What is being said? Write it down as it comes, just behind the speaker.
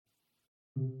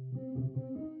I'm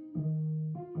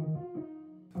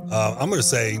going to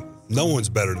say no one's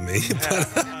better than me.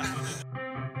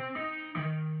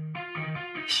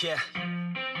 Yeah,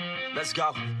 let's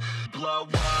go. Blow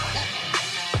up.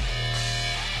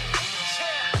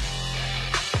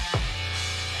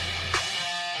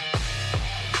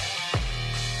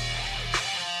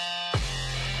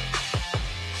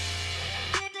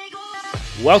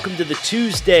 Welcome to the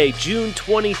Tuesday, June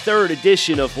 23rd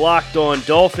edition of Locked On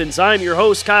Dolphins. I'm your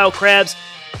host, Kyle Krabs.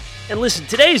 And listen,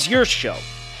 today is your show.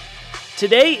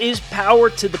 Today is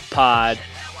Power to the Pod,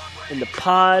 and the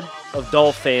pod of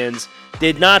Dolphins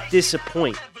did not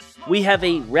disappoint. We have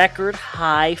a record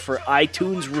high for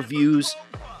iTunes reviews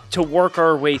to work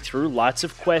our way through. Lots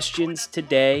of questions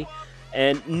today,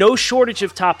 and no shortage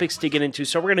of topics to get into,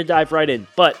 so we're going to dive right in.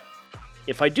 But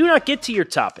if I do not get to your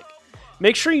topic,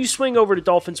 make sure you swing over to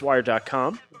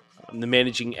DolphinsWire.com. I'm the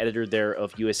managing editor there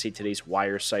of USA Today's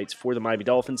wire sites for the Miami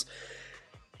Dolphins.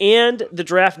 And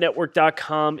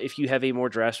theDraftNetwork.com if you have a more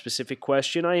draft-specific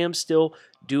question. I am still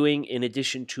doing, in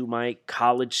addition to my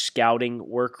college scouting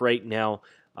work right now,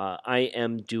 I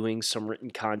am doing some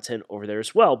written content over there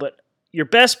as well. But your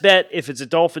best bet, if it's a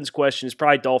Dolphins question, is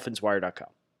probably DolphinsWire.com.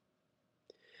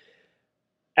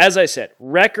 As I said,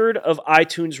 record of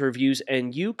iTunes reviews,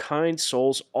 and you kind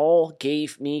souls all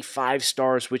gave me 5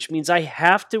 stars, which means I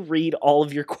have to read all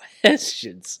of your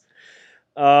questions.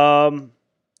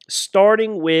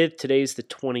 Starting with, today's the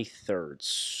 23rd,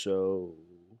 so...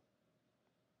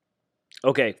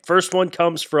 Okay, first one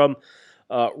comes from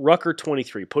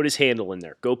Rucker23. Put his handle in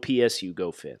there. Go PSU,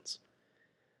 go Fins.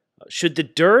 Should the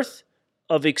dearth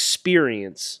of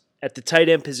experience at the tight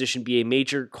end position be a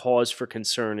major cause for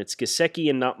concern? It's Gesicki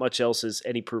and not much else as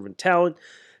any proven talent.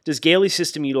 Does Gailey's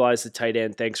system utilize the tight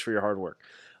end? Thanks for your hard work.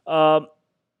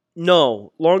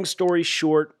 No. Long story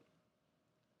short,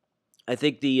 I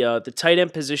think the tight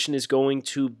end position is going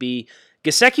to be...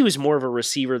 Gesicki was more of a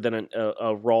receiver than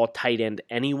a raw tight end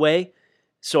anyway,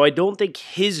 so I don't think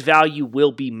his value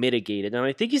will be mitigated, and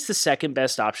I think he's the second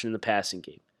best option in the passing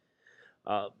game.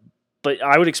 But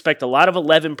I would expect a lot of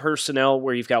 11 personnel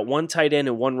where you've got one tight end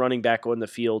and one running back on the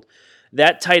field.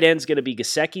 That tight end's going to be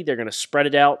Gesicki. They're going to spread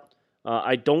it out.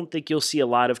 I don't think you'll see a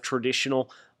lot of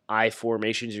traditional I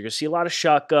formations. You're going to see a lot of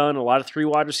shotgun, a lot of 3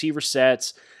 wide receiver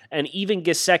sets. And even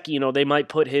Gesicki, they might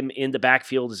put him in the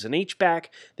backfield as an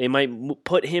H-back. They might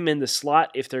put him in the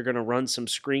slot if they're going to run some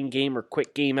screen game or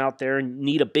quick game out there and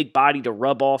need a big body to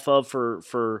rub off of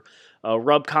for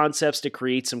rub concepts to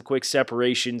create some quick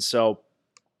separation. So,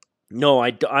 no,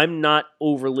 I'm not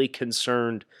overly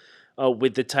concerned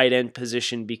with the tight end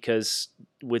position because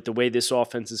with the way this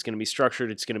offense is going to be structured,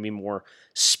 it's going to be more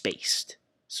spaced.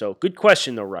 So, good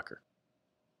question, though, Rucker.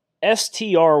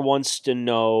 STR wants to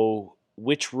know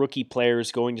which rookie player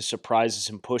is going to surprise us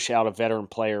and push out a veteran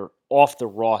player off the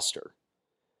roster.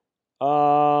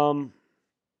 Man,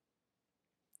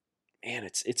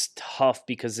 it's tough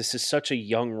because this is such a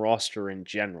young roster in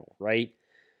general, right?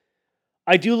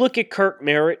 I do look at Kirk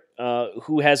Merritt,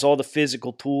 who has all the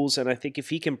physical tools, and I think if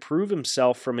he can prove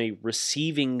himself from a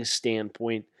receiving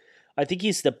standpoint, I think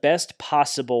he's the best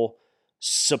possible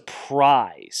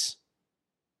surprise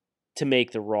to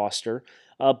make the roster.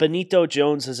 Benito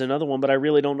Jones is another one, but I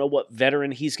really don't know what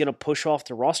veteran he's going to push off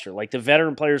the roster. Like, the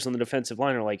veteran players on the defensive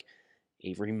line are like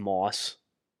Avery Moss,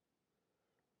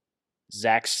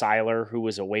 Zach Seiler, who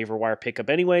was a waiver wire pickup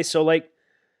anyway. So, like,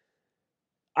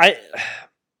 I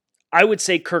would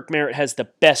say Kirk Merritt has the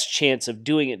best chance of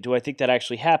doing it. Do I think that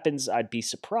actually happens? I'd be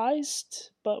surprised,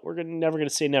 but we're never going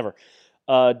to say never.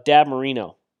 Dab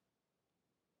Marino.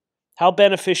 How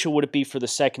beneficial would it be for the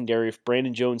secondary if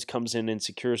Brandon Jones comes in and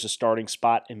secures a starting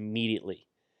spot immediately?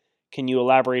 Can you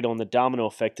elaborate on the domino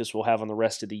effect this will have on the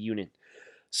rest of the unit?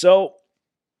 So,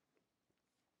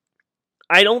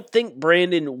 I don't think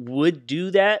Brandon would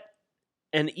do that.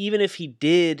 And even if he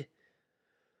did,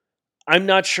 I'm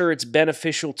not sure it's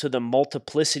beneficial to the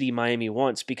multiplicity Miami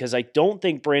wants because I don't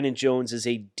think Brandon Jones is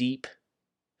a deep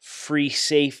free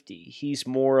safety. He's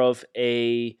more of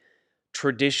a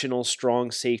traditional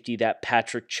strong safety, that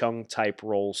Patrick Chung type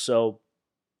role. So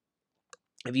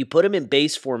if you put him in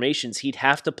base formations, he'd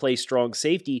have to play strong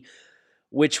safety,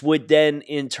 which would then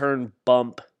in turn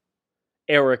bump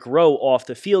Eric Rowe off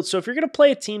the field. So if you're going to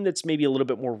play a team that's maybe a little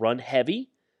bit more run heavy,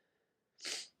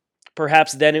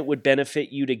 perhaps then it would benefit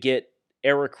you to get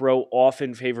Eric Rowe off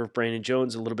in favor of Brandon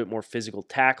Jones, a little bit more physical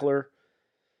tackler.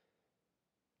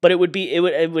 But it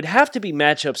would have to be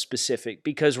matchup specific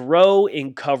because Rowe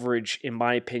in coverage, in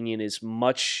my opinion, is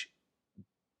much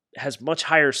has much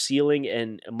higher ceiling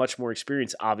and much more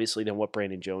experience, obviously, than what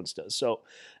Brandon Jones does. So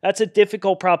that's a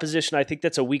difficult proposition. I think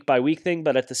that's a week-by-week thing,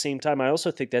 but at the same time, I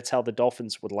also think that's how the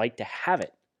Dolphins would like to have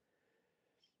it.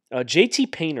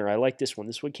 JT Painter, I like this one.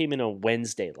 This one came in on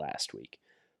Wednesday last week.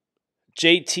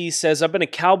 JT says, I've been a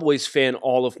Cowboys fan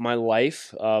all of my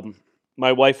life.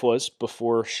 My wife was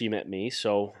before she met me,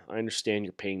 so I understand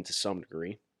your pain to some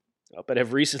degree. But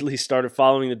have recently started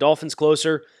following the Dolphins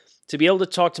closer to be able to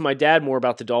talk to my dad more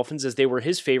about the Dolphins as they were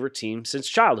his favorite team since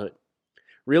childhood.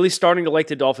 Really starting to like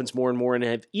the Dolphins more and more and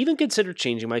have even considered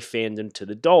changing my fandom to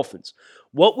the Dolphins.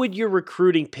 What would your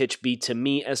recruiting pitch be to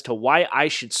me as to why I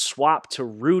should swap to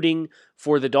rooting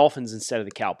for the Dolphins instead of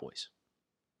the Cowboys?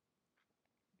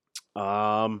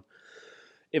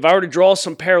 If I were to draw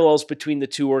some parallels between the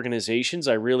two organizations,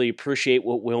 I really appreciate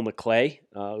what Will McClay,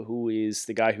 who is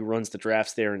the guy who runs the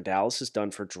drafts there in Dallas, has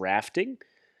done for drafting.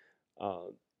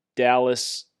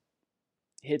 Dallas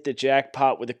hit the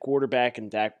jackpot with a quarterback in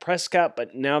Dak Prescott,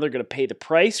 but now they're going to pay the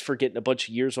price for getting a bunch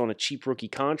of years on a cheap rookie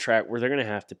contract where they're going to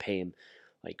have to pay him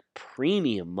like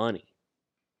premium money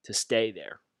to stay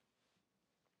there.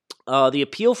 The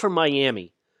appeal for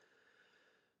Miami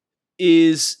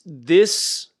is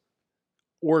this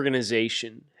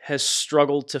organization has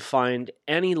struggled to find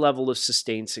any level of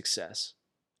sustained success.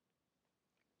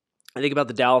 I think about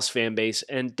the Dallas fan base,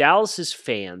 and Dallas's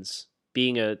fans,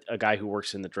 being a guy who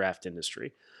works in the draft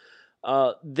industry,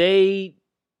 I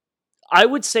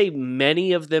would say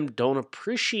many of them don't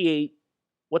appreciate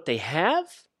what they have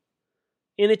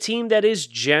in a team that is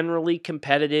generally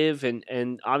competitive,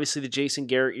 and obviously the Jason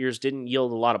Garrett years didn't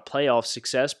yield a lot of playoff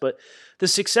success, but the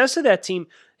success of that team,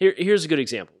 here's a good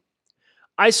example.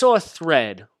 I saw a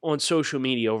thread on social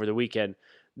media over the weekend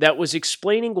that was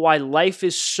explaining why life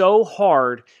is so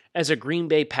hard as a Green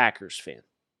Bay Packers fan.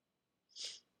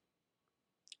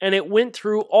 And it went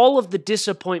through all of the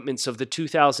disappointments of the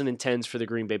 2010s for the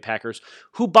Green Bay Packers,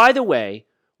 who, by the way,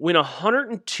 went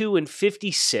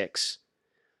 102-56,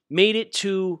 made it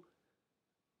to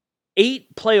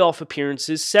 8 playoff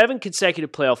appearances, 7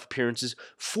 consecutive playoff appearances,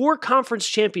 4 conference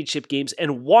championship games,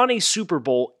 and won a Super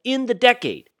Bowl in the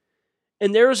decade.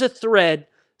 And there was a thread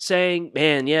saying,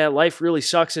 man, yeah, life really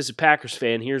sucks as a Packers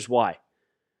fan. Here's why.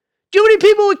 Do you know how many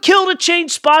people would kill to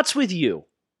change spots with you?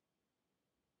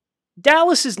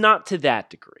 Dallas is not to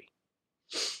that degree.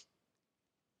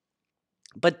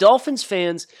 But Dolphins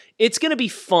fans, it's going to be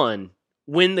fun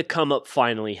when the come-up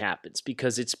finally happens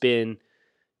because it's been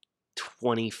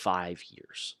 25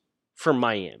 years for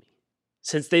Miami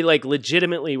since they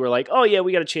legitimately were like, oh yeah,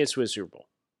 we got a chance to win a Super Bowl.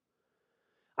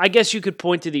 I guess you could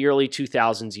point to the early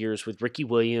 2000s years with Ricky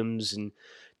Williams and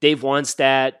Dave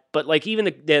Wannstedt, but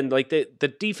even then,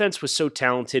 the defense was so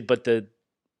talented, but the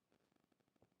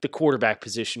quarterback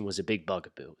position was a big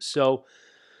bugaboo. So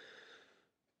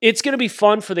it's going to be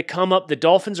fun for the come up. The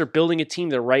Dolphins are building a team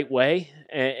the right way,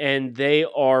 and they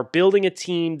are building a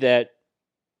team that,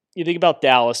 you think about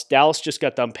Dallas. Dallas just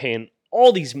got done paying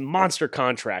all these monster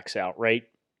contracts out, right?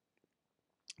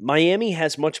 Miami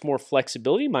has much more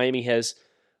flexibility. Miami has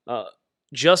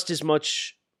just as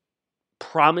much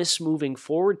promise moving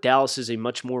forward. Dallas is a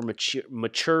much more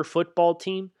mature football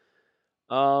team.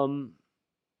 And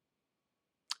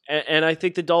I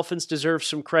think the Dolphins deserve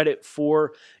some credit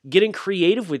for getting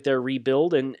creative with their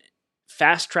rebuild and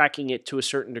fast-tracking it to a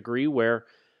certain degree where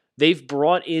they've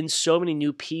brought in so many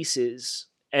new pieces,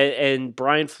 and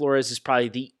Brian Flores is probably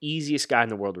the easiest guy in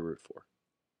the world to root for.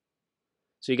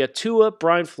 So you got Tua,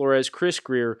 Brian Flores, Chris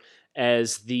Grier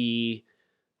as the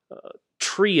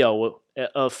trio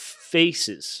of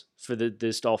faces for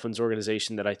this Dolphins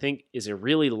organization that I think is a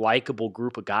really likable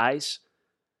group of guys.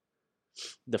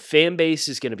 The fan base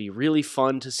is going to be really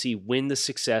fun to see when the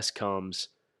success comes.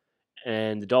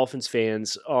 And the Dolphins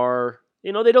fans are,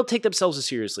 they don't take themselves as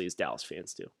seriously as Dallas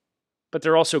fans do. But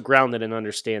they're also grounded and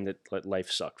understand that life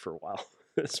sucked for a while.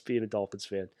 That's being a Dolphins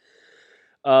fan.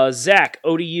 Zach,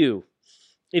 ODU.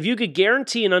 If you could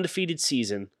guarantee an undefeated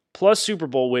season plus Super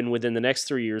Bowl win within the next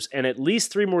 3 years and at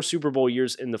least 3 more Super Bowl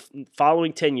years in the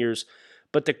following 10 years,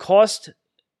 but the cost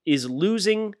is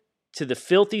losing to the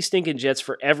filthy stinking Jets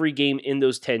for every game in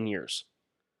those 10 years,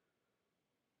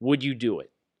 would you do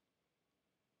it?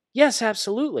 Yes,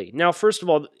 absolutely. Now, first of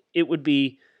all, it would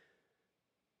be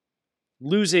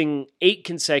losing 8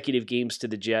 consecutive games to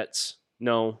the Jets.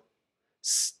 No,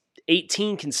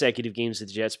 18 consecutive games to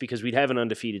the Jets because we'd have an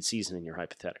undefeated season in your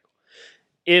hypothetical.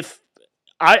 If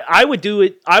I would do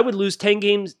it, I would lose 10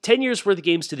 years worth of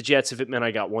games to the Jets if it meant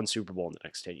I got 1 Super Bowl in the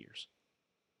next 10 years.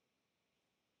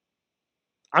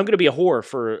 I'm going to be a whore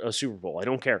for a Super Bowl. I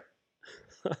don't care.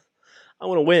 I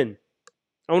want to win.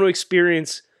 I want to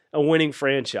experience a winning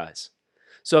franchise.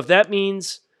 So if that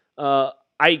means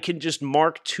I can just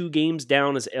mark 2 games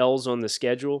down as L's on the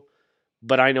schedule,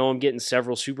 but I know I'm getting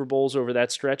several Super Bowls over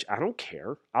that stretch, I don't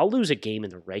care. I'll lose a game in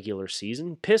the regular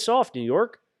season. Piss off, New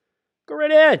York. Go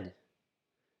right ahead.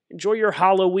 Enjoy your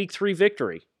hollow Week 3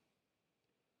 victory.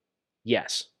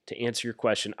 Yes, to answer your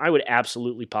question, I would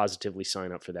absolutely positively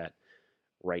sign up for that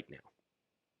right now.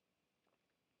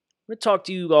 I'm going to talk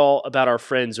to you all about our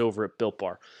friends over at Built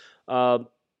Bar.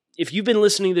 If you've been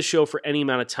listening to the show for any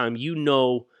amount of time, you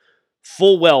know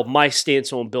full well my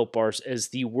stance on Built Bars as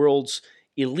the world's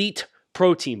elite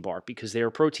protein bar, because they're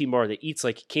a protein bar that eats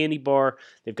like a candy bar.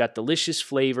 They've got delicious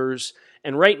flavors.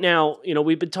 And right now,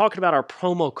 we've been talking about our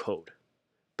promo code,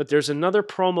 but there's another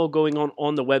promo going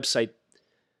on the website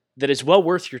that is well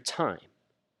worth your time.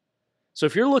 So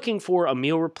if you're looking for a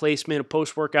meal replacement, a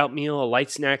post-workout meal, a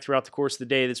light snack throughout the course of the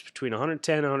day that's between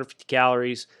 110 and 150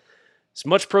 calories, as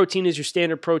much protein as your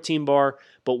standard protein bar,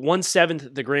 but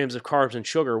 1/7 the grams of carbs and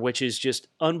sugar, which is just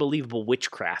unbelievable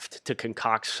witchcraft to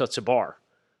concoct such a bar.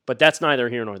 But that's neither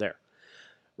here nor there.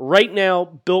 Right now,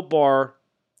 Built Bar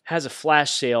has a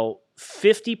flash sale,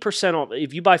 50% off.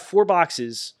 If you buy 4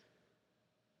 boxes,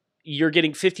 you're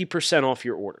getting 50% off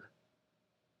your order.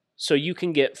 So you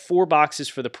can get 4 boxes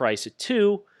for the price of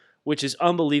 2, which is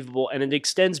unbelievable, and it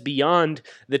extends beyond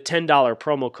the $10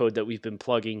 promo code that we've been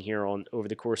plugging here on over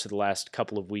the course of the last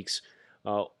couple of weeks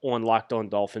on Locked On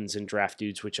Dolphins and Draft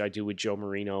Dudes, which I do with Joe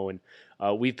Marino, and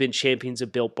we've been champions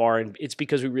of Built Bar, and it's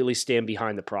because we really stand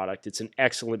behind the product. It's an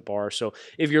excellent bar. So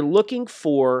if you're looking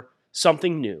for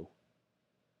something new,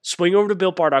 swing over to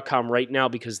BuiltBar.com right now,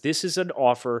 because this is an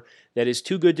offer that is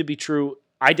too good to be true.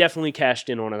 I definitely cashed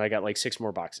in on it. I got like 6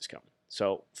 more boxes coming.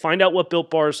 So find out what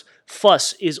Built Bar's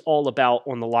fuss is all about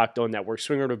on the Locked On Network.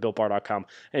 Swing over to BuiltBar.com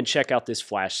and check out this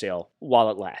flash sale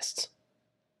while it lasts.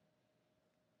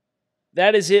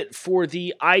 That is it for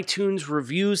the iTunes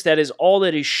reviews. That is all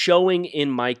that is showing in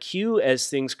my queue as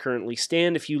things currently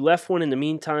stand. If you left one in the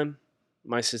meantime,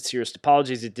 my sincerest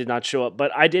apologies, it did not show up.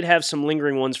 But I did have some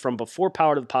lingering ones from before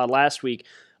Power to the Pod last week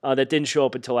that didn't show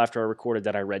up until after I recorded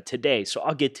that I read today. So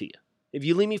I'll get to you. If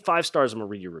you leave me 5 stars, I'm going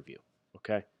to read your review.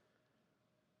 Okay?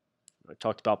 I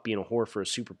talked about being a whore for a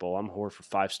Super Bowl. I'm a whore for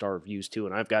 5-star reviews too,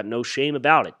 and I've got no shame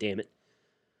about it, damn it.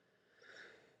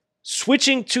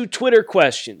 Switching to Twitter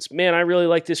questions. Man, I really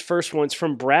like this first one. It's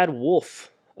from Brad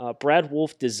Wolf. Brad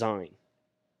Wolf Design.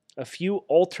 A few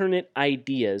alternate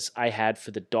ideas I had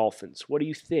for the Dolphins. What do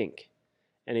you think?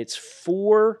 And it's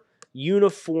 4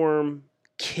 uniform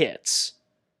kits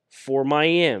for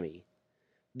Miami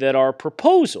that are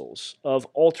proposals of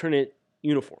alternate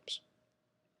uniforms.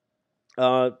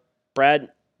 Brad,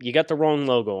 you got the wrong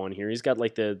logo on here. He's got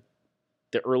like the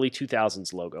early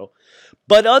 2000s logo.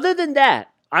 But other than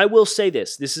that, I will say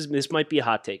this. This might be a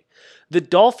hot take. The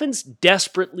Dolphins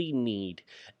desperately need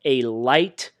a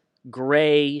light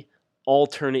gray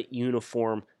alternate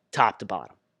uniform top to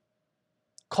bottom.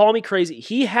 Call me crazy.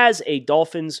 He has a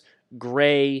Dolphins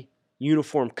gray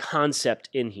uniform concept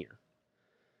in here.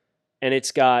 And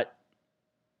it's got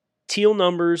teal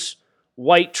numbers,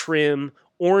 white trim,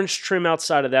 orange trim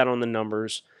outside of that on the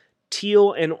numbers,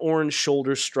 teal and orange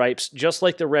shoulder stripes, just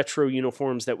like the retro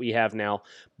uniforms that we have now.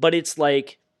 But it's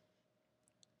like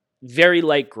very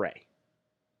light gray.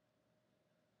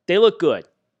 They look good.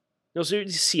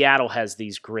 Seattle has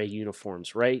these gray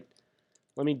uniforms, right?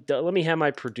 Let me have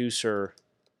my producer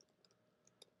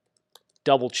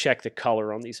double check the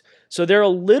color on these. So they're a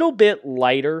little bit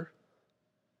lighter.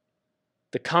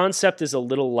 The concept is a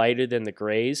little lighter than the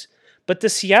grays, but the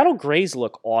Seattle grays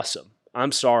look awesome.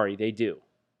 I'm sorry, they do.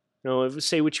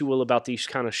 Say what you will about these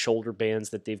kind of shoulder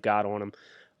bands that they've got on them.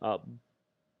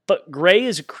 But gray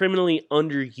is a criminally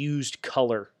underused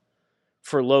color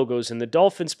for logos, and the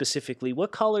Dolphin specifically.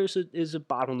 What color is a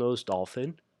bottlenose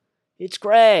Dolphin? It's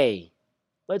gray.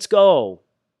 Let's go.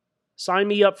 Sign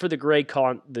me up for the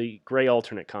gray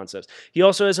alternate concepts. He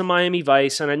also has a Miami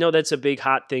Vice, and I know that's a big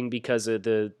hot thing because of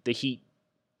the Heat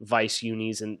Vice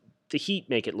unis, and the Heat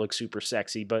make it look super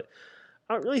sexy, but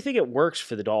I don't really think it works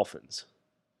for the Dolphins,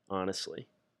 honestly.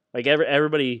 Like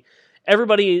everybody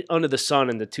under the sun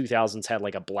in the 2000s had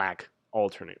like a black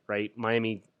alternate, right?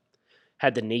 Miami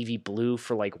had the navy blue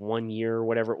for like 1 year or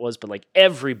whatever it was, but like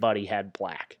everybody had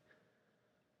black.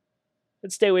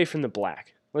 Let's stay away from the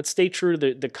black. Let's stay true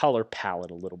to the color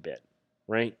palette a little bit,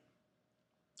 right?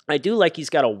 I do like he's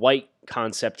got a white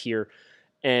concept here,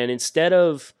 and instead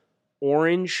of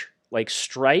orange, like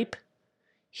stripe,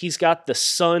 he's got the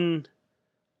sun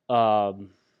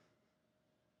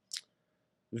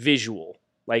visual.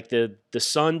 Like the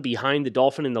sun behind the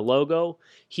Dolphin in the logo,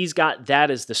 he's got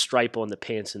that as the stripe on the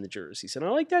pants and the jerseys. And I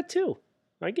like that too.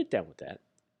 I get down with that.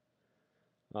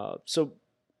 So,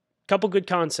 couple good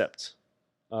concepts.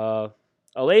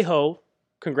 Alejo,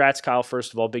 congrats, Kyle,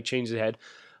 first of all. Big changes ahead.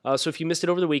 So if you missed it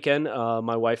over the weekend,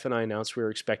 my wife and I announced we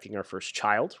were expecting our first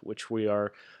child, which we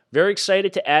are very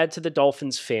excited to add to the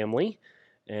Dolphins family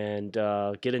and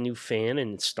get a new fan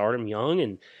and start him young.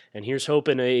 And here's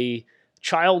hoping a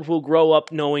child will grow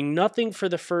up knowing nothing for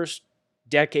the first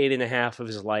decade and a half of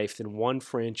his life than one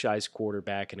franchise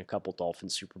quarterback and a couple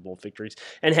Dolphins Super Bowl victories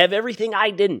and have everything I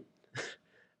didn't.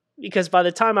 Because by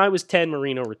the time I was 10,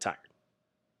 Marino retired.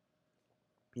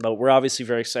 But we're obviously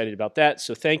very excited about that.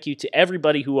 So thank you to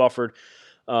everybody who offered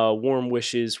warm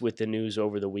wishes with the news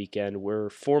over the weekend. We're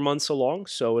 4 months along,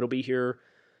 so it'll be here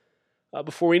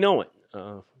before we know it.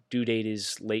 Due date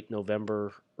is late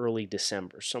November, early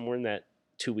December, somewhere in that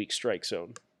 2-week strike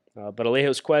zone. But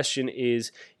Alejo's question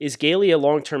is Gailey a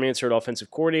long-term answer at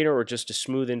offensive coordinator or just a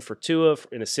smooth in for Tua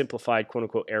in a simplified,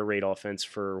 quote-unquote, air raid offense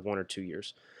for 1 or 2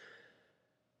 years?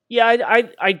 Yeah,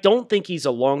 I don't think he's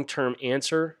a long-term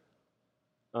answer.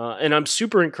 And I'm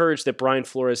super encouraged that Brian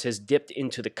Flores has dipped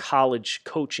into the college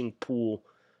coaching pool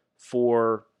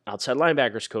for outside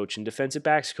linebackers coach and defensive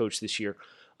backs coach this year.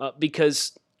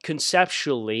 Because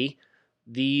conceptually,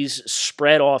 these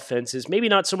spread offenses, maybe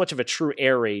not so much of a true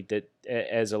air raid that,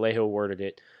 as Alejo worded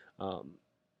it,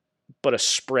 but a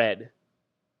spread,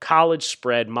 college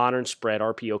spread, modern spread,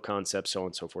 RPO concept, so on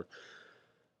and so forth.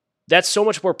 That's so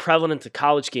much more prevalent in the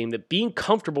college game that being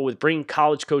comfortable with bringing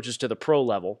college coaches to the pro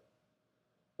level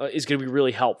is going to be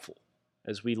really helpful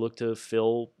as we look to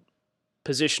fill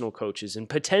positional coaches and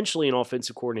potentially an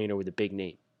offensive coordinator with a big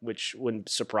name, which wouldn't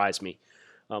surprise me.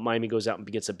 Miami goes out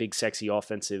and gets a big, sexy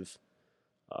offensive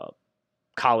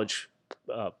college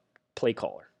play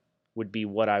caller would be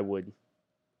what I would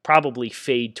probably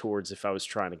fade towards if I was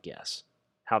trying to guess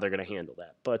how they're going to handle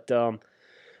that. But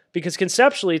because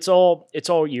conceptually, it's all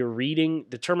you're reading.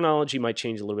 The terminology might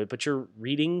change a little bit, but you're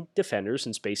reading defenders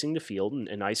and spacing the field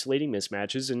and isolating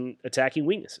mismatches and attacking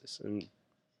weaknesses. And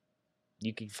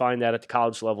you can find that at the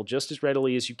college level just as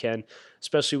readily as you can,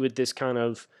 especially with this kind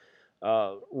of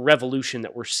revolution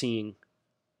that we're seeing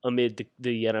amid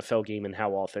the NFL game and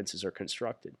how offenses are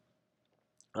constructed.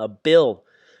 Bill,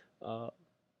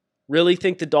 really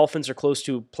think the Dolphins are close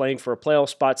to playing for a playoff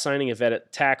spot. Signing a vet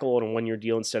at tackle on a 1-year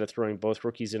deal instead of throwing both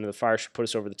rookies into the fire should put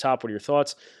us over the top. What are your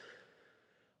thoughts?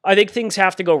 I think things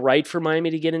have to go right for Miami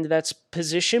to get into that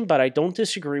position, but I don't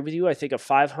disagree with you. I think a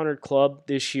 500 club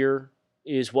this year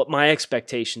is what my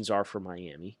expectations are for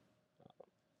Miami.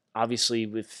 Obviously,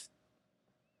 with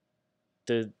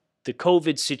the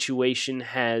COVID situation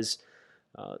has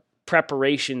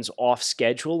preparations off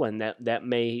schedule, and that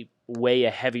may weigh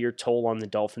a heavier toll on the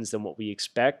Dolphins than what we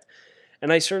expect.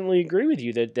 And I certainly agree with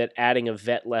you that adding a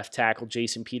vet left tackle,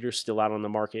 Jason Peters, still out on the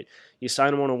market, you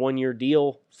sign him on a 1-year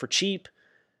deal for cheap,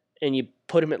 and you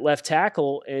put him at left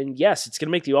tackle, and yes, it's going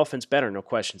to make the offense better, no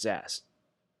questions asked.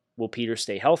 Will Peters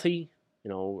stay healthy?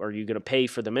 Are you going to pay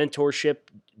for the mentorship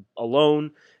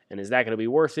alone, and is that going to be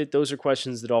worth it? Those are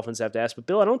questions the Dolphins have to ask. But,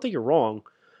 Bill, I don't think you're wrong.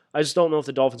 I just don't know if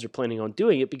the Dolphins are planning on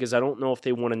doing it because I don't know if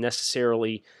they want to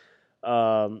necessarily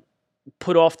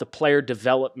put off the player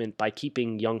development by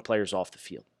keeping young players off the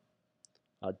field.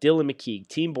 Dylan McKeague,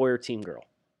 team boy or team girl?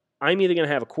 I'm either going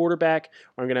to have a quarterback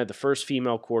or I'm going to have the first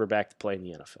female quarterback to play in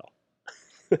the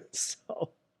NFL. So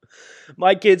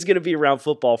my kid's going to be around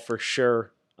football for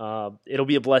sure. It'll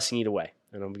be a blessing either way,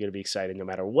 and I'm going to be excited no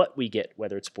matter what we get,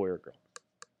 whether it's boy or girl.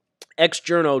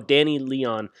 Ex-Journo Danny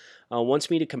Leon wants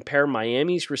me to compare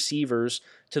Miami's receivers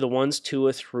to the ones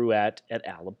Tua threw at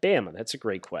Alabama. That's a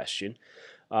great question.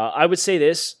 I would say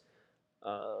this.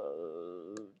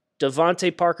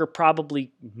 Devontae Parker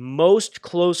probably most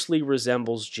closely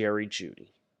resembles Jerry Jeudy.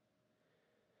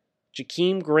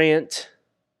 Jakeem Grant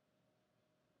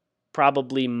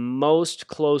probably most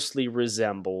closely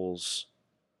resembles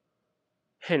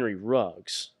Henry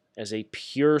Ruggs as a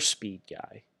pure speed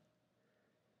guy.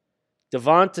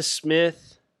 Devonta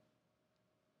Smith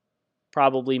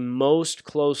probably most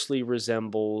closely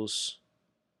resembles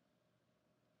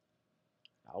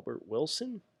Albert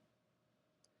Wilson.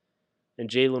 And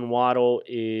Jalen Waddle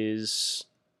is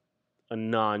a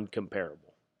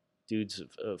non-comparable. Dude's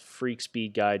a freak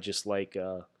speed guy just like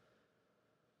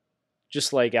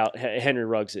Henry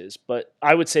Ruggs is. But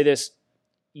I would say this,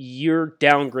 you're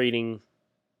downgrading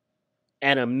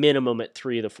at a minimum at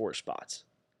 3 of the 4 spots.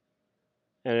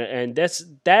 And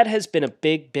that has been a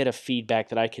big bit of feedback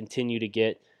that I continue to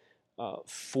get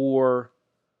for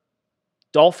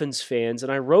Dolphins fans,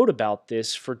 and I wrote about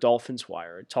this for Dolphins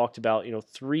Wire. I talked about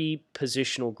 3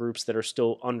 positional groups that are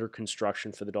still under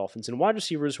construction for the Dolphins, and wide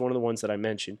receiver is one of the ones that I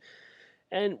mentioned.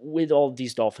 And with all of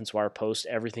these Dolphins Wire posts,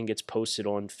 everything gets posted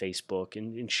on Facebook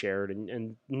and shared.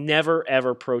 And never,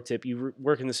 ever, pro tip, you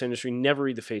work in this industry, never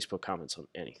read the Facebook comments on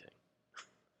anything.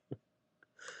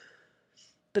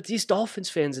 But these Dolphins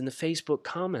fans in the Facebook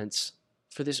comments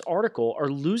for this article are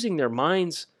losing their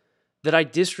minds that I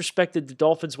disrespected the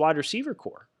Dolphins wide receiver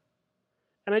core.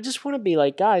 And I just want to be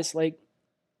like, guys, like,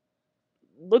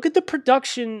 look at the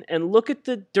production and look at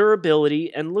the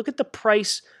durability and look at the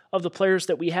price of the players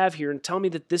that we have here and tell me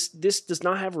that this does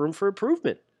not have room for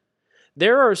improvement.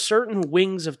 There are certain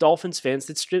wings of Dolphins fans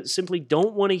that simply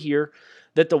don't want to hear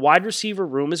that the wide receiver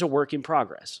room is a work in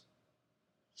progress.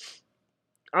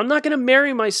 I'm not going to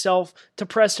marry myself to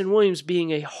Preston Williams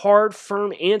being a hard,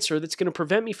 firm answer that's going to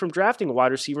prevent me from drafting a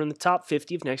wide receiver in the top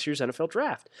 50 of next year's NFL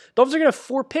draft. Dolphins are going to have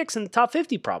 4 picks in the top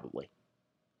 50 probably.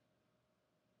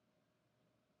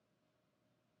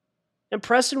 And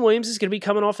Preston Williams is going to be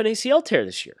coming off an ACL tear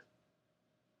this year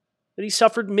that he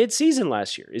suffered mid-season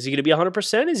last year. Is he going to be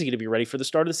 100%? Is he going to be ready for the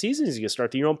start of the season? Is he going to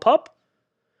start the year on PUP?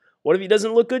 What if he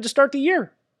doesn't look good to start the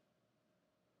year?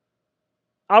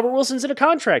 Albert Wilson's in a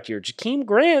contract year. Jakeem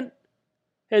Grant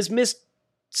has missed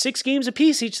 6 games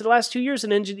apiece each of the last 2 years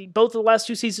and both of the last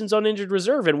 2 seasons on injured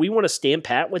reserve, and we want to stand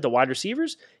pat with the wide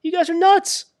receivers? You guys are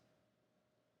nuts.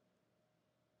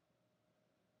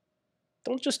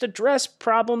 Don't just address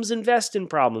problems, invest in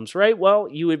problems, right? Well,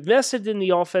 you invested in the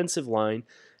offensive line.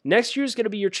 Next year is going to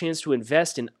be your chance to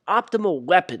invest in optimal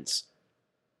weapons.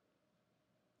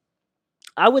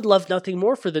 I would love nothing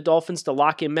more for the Dolphins to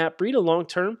lock in Matt Breida long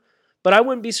term, but I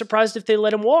wouldn't be surprised if they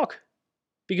let him walk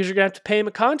because you're going to have to pay him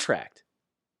a contract.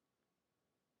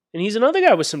 And he's another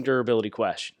guy with some durability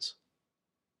questions.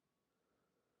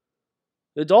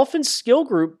 The Dolphins skill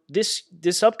group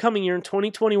this upcoming year in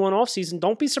 2021 offseason,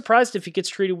 don't be surprised if he gets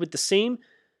treated with the same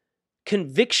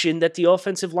conviction that the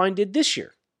offensive line did this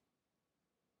year.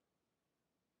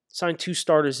 Signed 2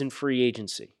 starters in free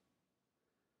agency.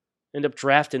 End up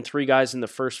drafting 3 guys in the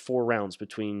first 4 rounds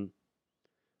between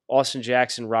Austin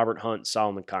Jackson, Robert Hunt,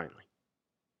 Solomon Kindley.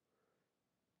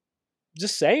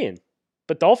 Just saying.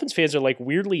 But Dolphins fans are like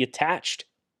weirdly attached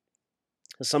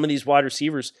to some of these wide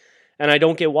receivers, and I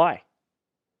don't get why.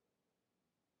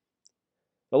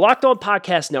 The Locked On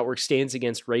Podcast Network stands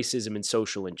against racism and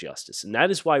social injustice, and that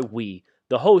is why we,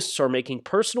 the hosts, are making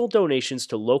personal donations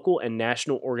to local and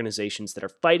national organizations that are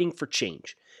fighting for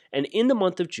change. And in the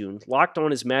month of June, Locked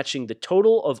On is matching the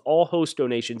total of all host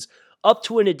donations up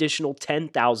to an additional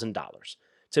 $10,000.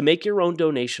 To make your own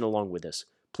donation along with us,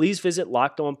 please visit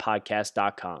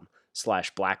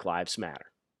lockedonpodcast.com/Black Lives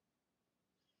Matter.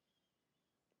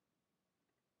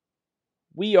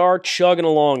 We are chugging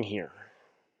along here.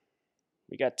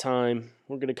 We got time.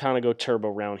 We're going to kind of go turbo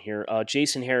round here.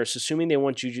 Jason Harris, assuming they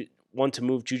want to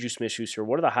move Juju Smith-Schuster,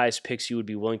 what are the highest picks you would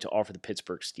be willing to offer the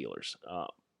Pittsburgh Steelers?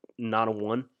 Not a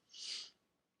 1.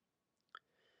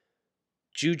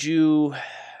 Juju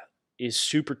is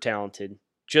super talented.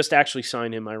 Just actually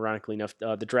signed him, ironically enough.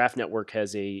 The Draft Network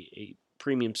has a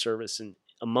premium service, and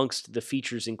amongst the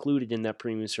features included in that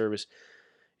premium service,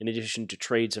 in addition to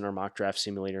trades in our mock draft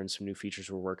simulator and some new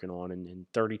features we're working on, and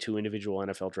 32 individual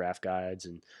NFL draft guides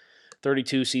and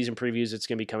 32 season previews that's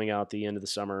going to be coming out at the end of the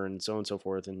summer and so on and so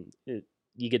forth. And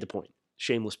you get the point.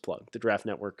 Shameless plug. The Draft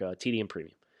Network TDM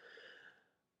Premium.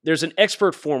 There's an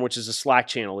expert forum, which is a Slack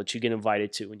channel that you get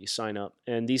invited to when you sign up.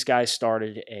 And these guys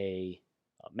started a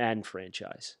Madden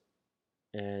franchise.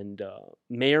 And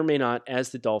may or may not,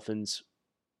 as the Dolphins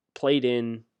played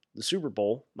in the Super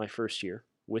Bowl my first year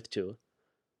with Tua.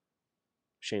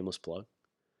 Shameless plug.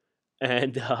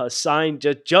 And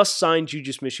just signed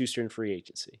Juju Smith-Schuster in free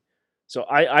agency. So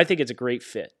I think it's a great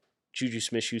fit. Juju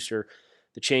Smith-Schuster,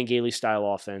 the Chan Gailey style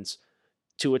offense,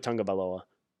 Tua Tagovailoa.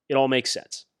 It all makes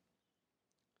sense.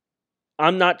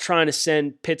 I'm not trying to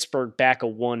send Pittsburgh back a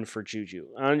 1 for Juju.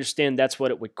 I understand that's what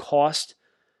it would cost.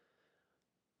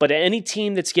 But any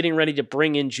team that's getting ready to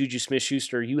bring in Juju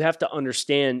Smith-Schuster, you have to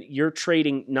understand you're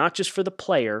trading not just for the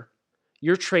player,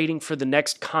 you're trading for the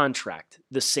next contract.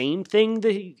 The same thing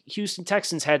the Houston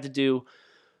Texans had to do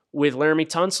with Laramie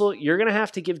Tunsil. You're going to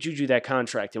have to give Juju that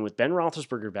contract. And with Ben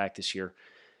Roethlisberger back this year,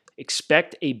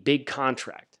 expect a big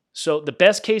contract. So the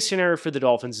best case scenario for the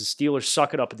Dolphins is Steelers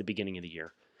suck it up at the beginning of the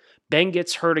year. Ben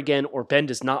gets hurt again, or Ben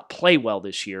does not play well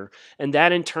this year, and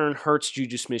that in turn hurts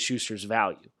Juju Smith-Schuster's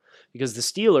value. Because the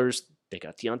Steelers, they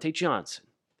got Deontay Johnson.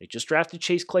 They just drafted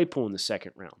Chase Claypool in the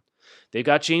 2nd round. They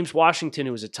got James Washington,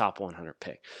 who was a top 100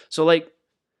 pick. So,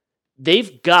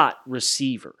 they've got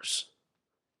receivers.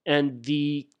 And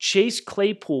the Chase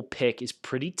Claypool pick is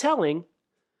pretty telling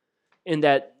in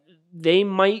that they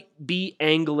might be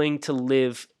angling to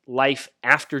live life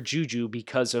after Juju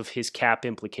because of his cap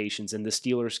implications and the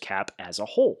Steelers' cap as a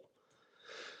whole.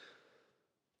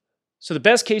 So the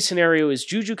best case scenario is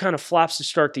Juju kind of flops to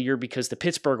start the year because the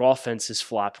Pittsburgh offense is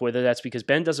flopped, whether that's because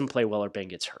Ben doesn't play well or Ben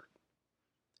gets hurt.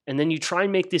 And then you try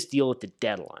and make this deal at the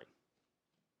deadline.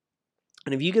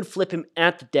 And if you can flip him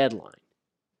at the deadline,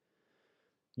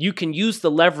 you can use the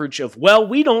leverage of, well,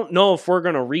 we don't know if we're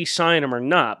going to re-sign him or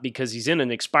not because he's in an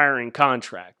expiring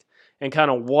contract, and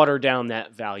kind of water down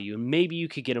that value. And maybe you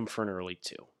could get him for an early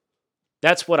 2.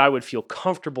 That's what I would feel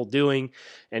comfortable doing.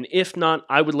 And if not,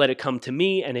 I would let it come to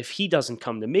me. And if he doesn't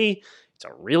come to me, it's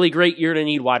a really great year to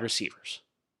need wide receivers.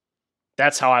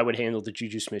 That's how I would handle the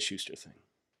Juju Smith-Schuster thing.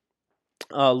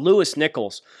 Lewis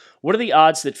Nichols. What are the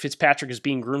odds that Fitzpatrick is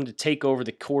being groomed to take over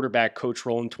the quarterback coach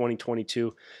role in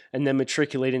 2022 and then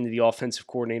matriculate into the offensive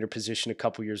coordinator position a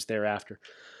couple years thereafter?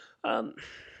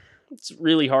 It's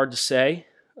really hard to say.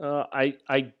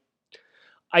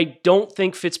 I don't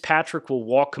think Fitzpatrick will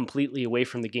walk completely away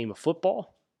from the game of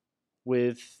football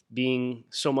with being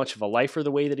so much of a lifer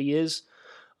the way that he is.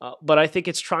 But I think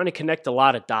it's trying to connect a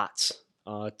lot of dots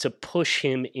to push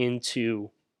him into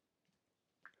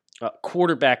a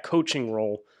quarterback coaching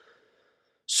role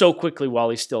so quickly while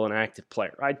he's still an active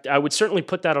player. I would certainly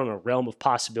put that on a realm of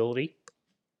possibility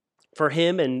for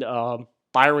him. And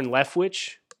Byron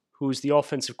Leftwich, who's the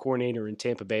offensive coordinator in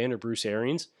Tampa Bay under Bruce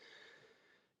Arians,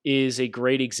 is a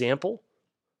great example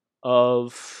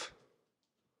of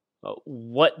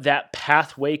what that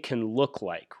pathway can look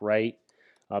like, right?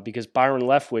 Because Byron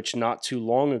Leftwich not too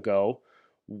long ago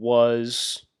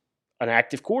was an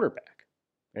active quarterback,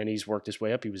 and he's worked his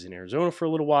way up. He was in Arizona for a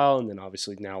little while, and then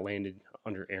obviously now landed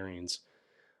under Arians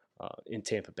in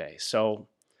Tampa Bay. So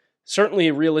certainly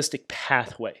a realistic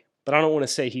pathway, but I don't want to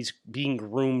say he's being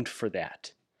groomed for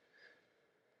that.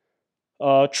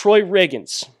 Troy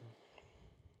Riggins.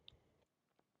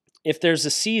 If there's a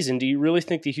season, do you really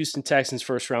think the Houston Texans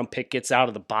first-round pick gets out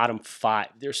of the bottom 5?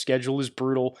 Their schedule is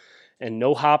brutal, and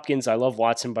no Hopkins. I love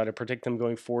Watson, but I predict them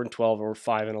going 4-12 or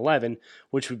 5-11,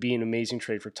 which would be an amazing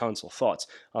trade for Tunsil. Thoughts?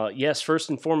 Yes,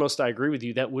 first and foremost, I agree with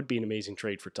you. That would be an amazing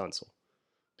trade for Tunsil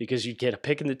because you'd get a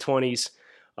pick in the 20s.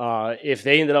 If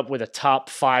they ended up with a top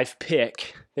 5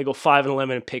 pick, they go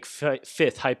 5-11 and pick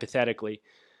 5th, hypothetically.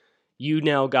 You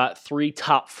now got 3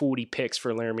 top 40 picks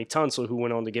for Laramie Tunsil, who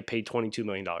went on to get paid $22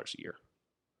 million a year.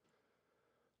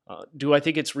 Do I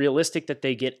think it's realistic that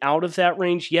they get out of that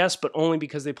range? Yes, but only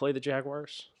because they play the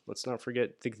Jaguars. Let's not forget,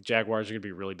 I think the Jaguars are going to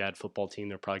be a really bad football team.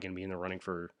 They're probably going to be in the running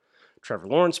for Trevor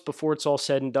Lawrence before it's all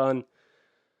said and done.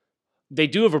 They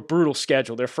do have a brutal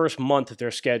schedule. Their first month of their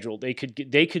schedule, they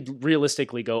could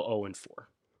realistically go 0-4.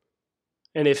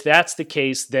 And if that's the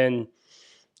case, then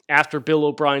after Bill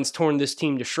O'Brien's torn this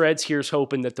team to shreds, here's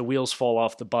hoping that the wheels fall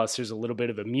off the bus. There's a little bit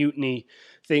of a mutiny.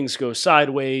 Things go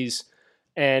sideways.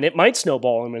 And it might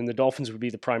snowball them, and the Dolphins would be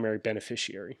the primary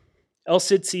beneficiary. El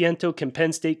Cid Ciento, can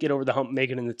Penn State get over the hump, make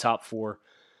it in the top 4?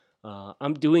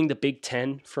 I'm doing the Big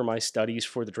Ten for my studies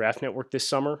for the Draft Network this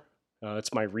summer.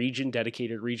 It's my region,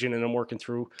 dedicated region, and I'm working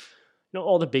through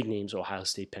all the big names, Ohio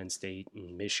State, Penn State,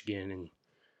 and Michigan, and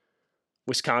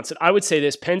Wisconsin. I would say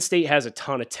this, Penn State has a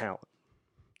ton of talent.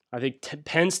 I think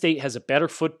Penn State has a better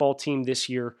football team this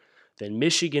year than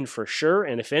Michigan for sure,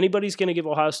 and if anybody's going to give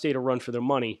Ohio State a run for their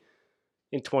money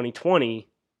in 2020,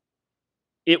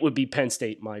 it would be Penn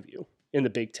State, in my view, in the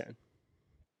Big Ten.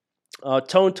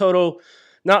 Tone Toto,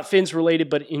 not Fins related,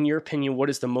 but in your opinion, what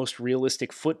is the most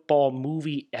realistic football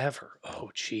movie ever?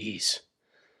 Oh, jeez.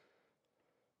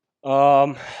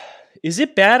 Is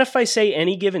it bad if I say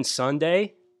Any Given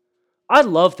Sunday? I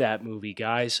love that movie,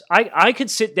 guys. I could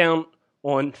sit down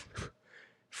on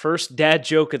first dad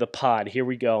joke of the pod. Here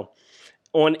we go.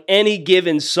 On any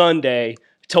given Sunday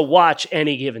to watch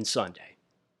Any Given Sunday.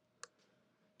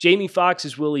 Jamie Foxx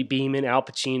is Willie Beeman, Al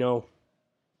Pacino.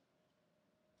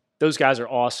 Those guys are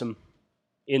awesome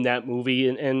in that movie.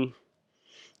 And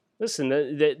listen,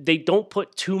 they don't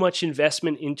put too much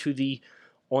investment into the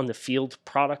on-the-field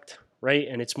product, right?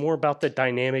 And it's more about the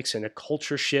dynamics and a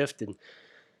culture shift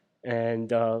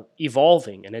and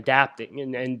evolving and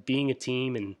adapting and being a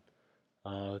team. And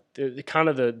the kind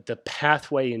of the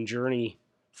pathway and journey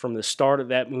from the start of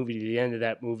that movie to the end of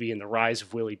that movie and the rise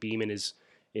of Willie Beeman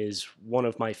is one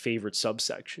of my favorite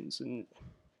subsections. And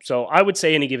so I would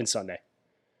say Any Given Sunday.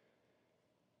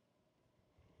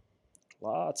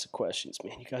 Lots of questions,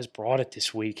 man. You guys brought it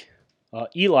this week.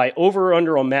 Eli, over or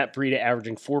under on Matt Breida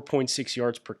averaging 4.6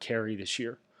 yards per carry this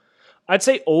year? I'd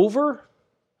say over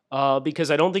because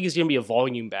I don't think he's going to be a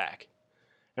volume back.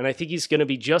 And I think he's going to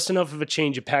be just enough of a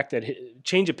change of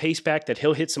pace back that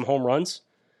he'll hit some home runs.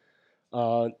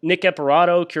 Nick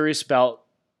Eparato, curious about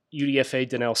UDFA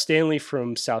Donnell Stanley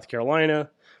from South Carolina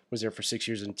was there for 6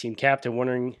 years and team captain,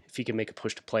 wondering if he can make a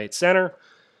push to play at center.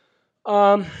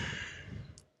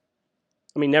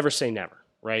 Never say never,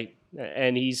 right?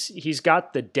 And he's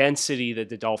got the density that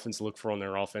the Dolphins look for on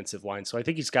their offensive line, so I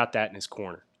think he's got that in his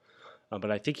corner.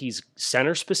 But I think he's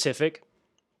center specific.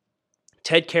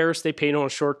 Ted Karras, they paid on a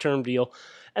short-term deal,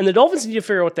 and the Dolphins need to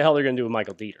figure out what the hell they're going to do with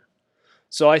Michael Dieter.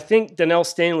 So I think Donnell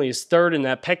Stanley is third in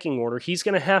that pecking order. He's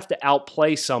going to have to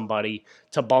outplay somebody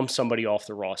to bump somebody off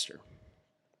the roster.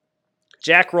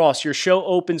 Jack Ross, your show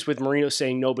opens with Marino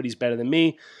saying nobody's better than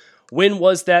me. When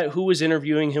was that? Who was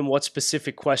interviewing him? What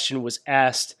specific question was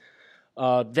asked?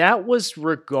 That was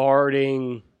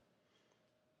regarding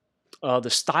the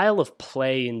style of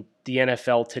play in the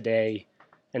NFL today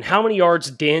and how many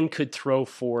yards Dan could throw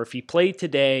for if he played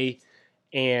today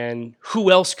and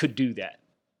who else could do that.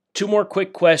 Two more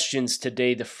quick questions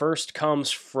today. The first comes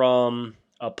from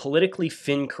Politically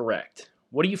Fincorrect.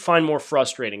 What do you find more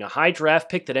frustrating, a high draft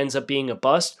pick that ends up being a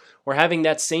bust or having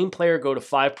that same player go to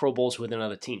 5 Pro Bowls with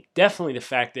another team? Definitely the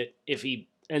fact that if he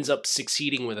ends up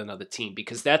succeeding with another team,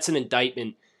 because that's an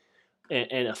indictment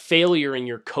and a failure in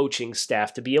your coaching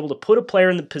staff to be able to put a player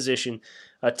in the position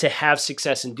to have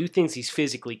success and do things he's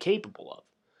physically capable of.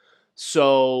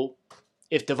 So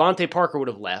if Devontae Parker would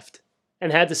have left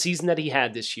and had the season that he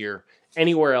had this year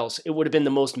anywhere else, it would have been the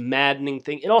most maddening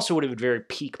thing. It also would have been very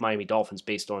peak Miami Dolphins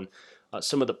based on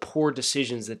some of the poor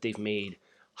decisions that they've made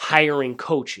hiring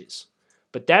coaches.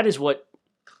 But that is what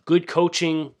good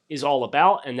coaching is all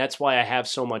about, and that's why I have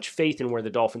so much faith in where the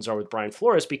Dolphins are with Brian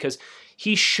Flores, because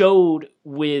he showed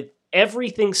with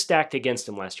everything stacked against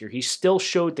him last year, he still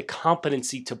showed the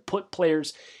competency to put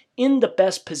players in the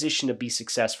best position to be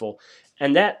successful.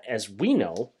 And that, as we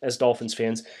know, as Dolphins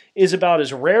fans, is about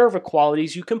as rare of a quality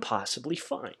as you can possibly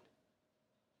find.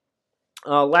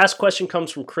 Last question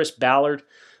comes from Chris Ballard.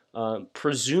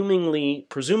 Presumably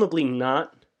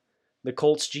not the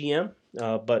Colts GM,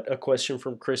 but a question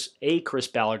from Chris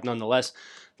Ballard nonetheless.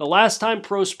 The last time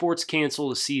pro sports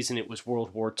canceled a season, it was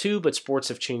World War II, but sports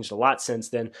have changed a lot since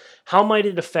then. How might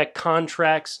it affect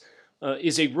contracts?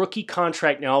 Is a rookie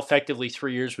contract now effectively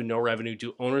 3 years with no revenue?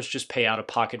 Do owners just pay out of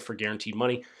pocket for guaranteed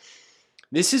money?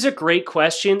 This is a great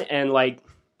question, and I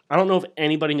don't know if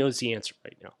anybody knows the answer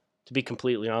right now, to be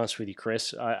completely honest with you,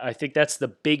 Chris. I think that's the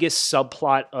biggest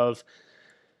subplot of,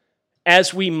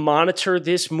 as we monitor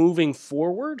this moving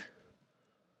forward,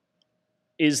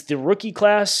 is the rookie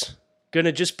class going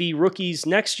to just be rookies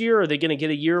next year? Or are they going to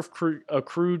get a year of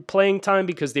accrued playing time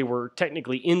because they were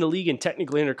technically in the league and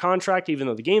technically under contract, even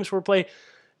though the games were played?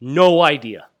 No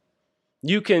idea.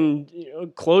 You can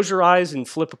close your eyes and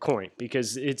flip a coin,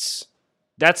 because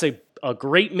that's a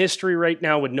great mystery right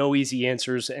now with no easy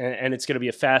answers, and it's going to be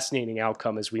a fascinating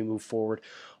outcome as we move forward.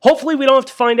 Hopefully we don't have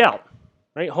to find out,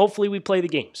 right? Hopefully we play the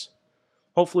games.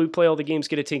 Hopefully we play all the games,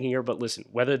 get it taken care of. But listen,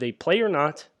 whether they play or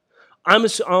not, I'm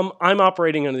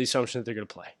operating under the assumption that they're going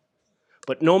to play.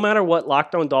 But no matter what,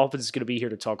 Locked On Dolphins is going to be here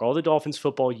to talk all the Dolphins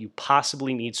football you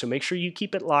possibly need. So make sure you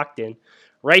keep it locked in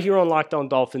right here on Locked On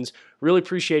Dolphins. Really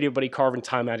appreciate everybody carving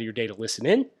time out of your day to listen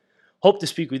in. Hope to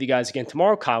speak with you guys again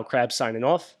tomorrow. Kyle Krabs signing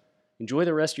off. Enjoy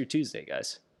the rest of your Tuesday,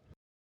 guys.